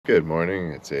Good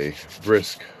morning. It's a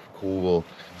brisk, cool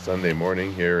Sunday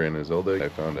morning here in Azilda. I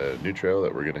found a new trail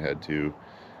that we're going to head to.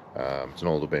 It's an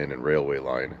old abandoned railway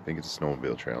line. I think it's a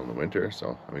snowmobile trail in the winter,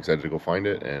 so I'm excited to go find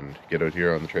it and get out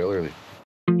here on the trail early.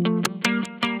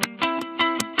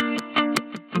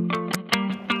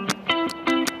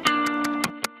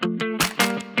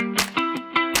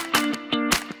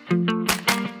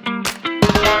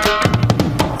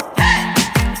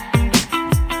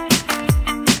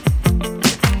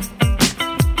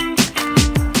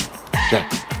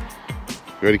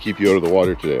 I'm going to keep you out of the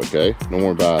water today, okay? No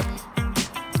more baths.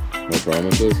 No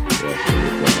promises? Yeah,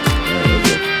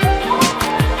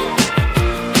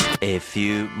 A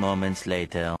few moments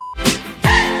later.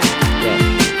 yeah.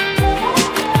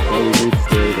 Well, we need to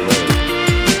stay away.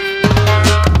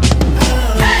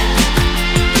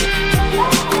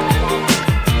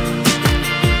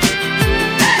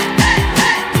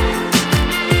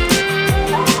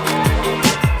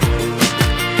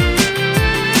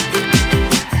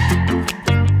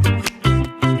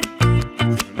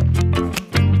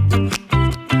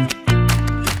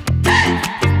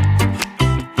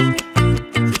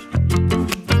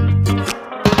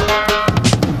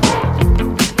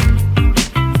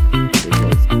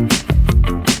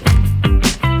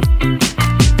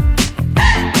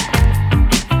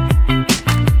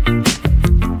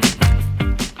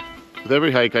 With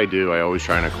every hike I do, I always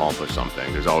try and accomplish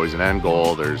something. There's always an end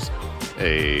goal, there's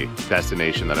a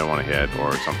destination that I want to hit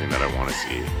or something that I want to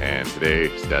see. And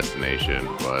today's destination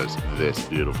was this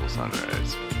beautiful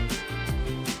sunrise.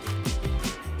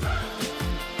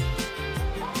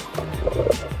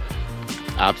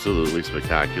 Absolutely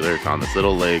spectacular. Found this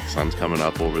little lake, sun's coming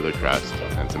up over the crest,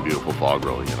 and some beautiful fog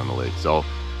rolling in on the lake. So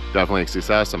definitely a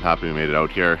success. I'm happy we made it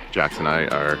out here. Jax and I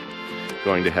are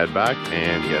going to head back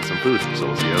and get some food, so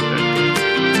we'll see you out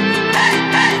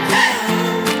there.